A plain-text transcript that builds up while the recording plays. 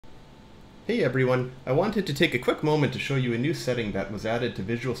Hey everyone, I wanted to take a quick moment to show you a new setting that was added to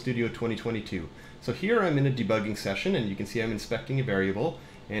Visual Studio 2022. So here I'm in a debugging session and you can see I'm inspecting a variable.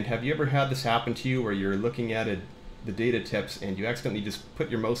 And have you ever had this happen to you where you're looking at the data tips and you accidentally just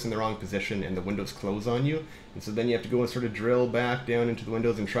put your mouse in the wrong position and the windows close on you? And so then you have to go and sort of drill back down into the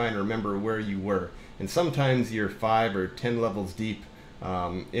windows and try and remember where you were. And sometimes you're 5 or 10 levels deep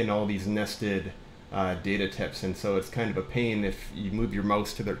in all these nested data tips, and so it's kind of a pain if you move your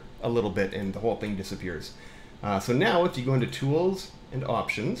mouse to a little bit and the whole thing disappears. So now if you go into Tools and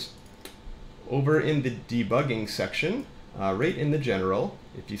Options, over in the Debugging section, right in the General,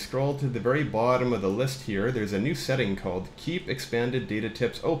 if you scroll to the very bottom of the list here, there's a new setting called Keep Expanded Data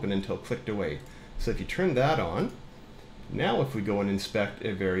Tips Open Until Clicked Away. So if you turn that on, now if we go and inspect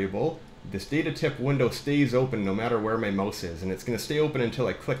a variable, this data tip window stays open no matter where my mouse is, and it's going to stay open until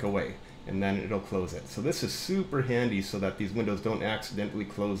I click away, and then it'll close it. So this is super handy so that these windows don't accidentally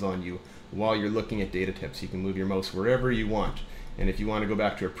close on you while you're looking at data tips. You can move your mouse wherever you want. And if you want to go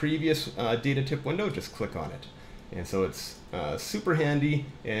back to a previous data tip window, just click on it. And so it's super handy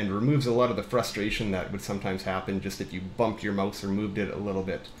and removes a lot of the frustration that would sometimes happen just if you bumped your mouse or moved it a little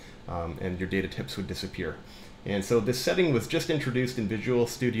bit, and your data tips would disappear. And so this setting was just introduced in Visual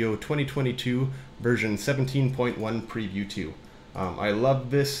Studio 2022 version 17.1 Preview 2. I love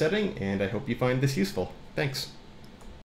this setting and I hope you find this useful. Thanks.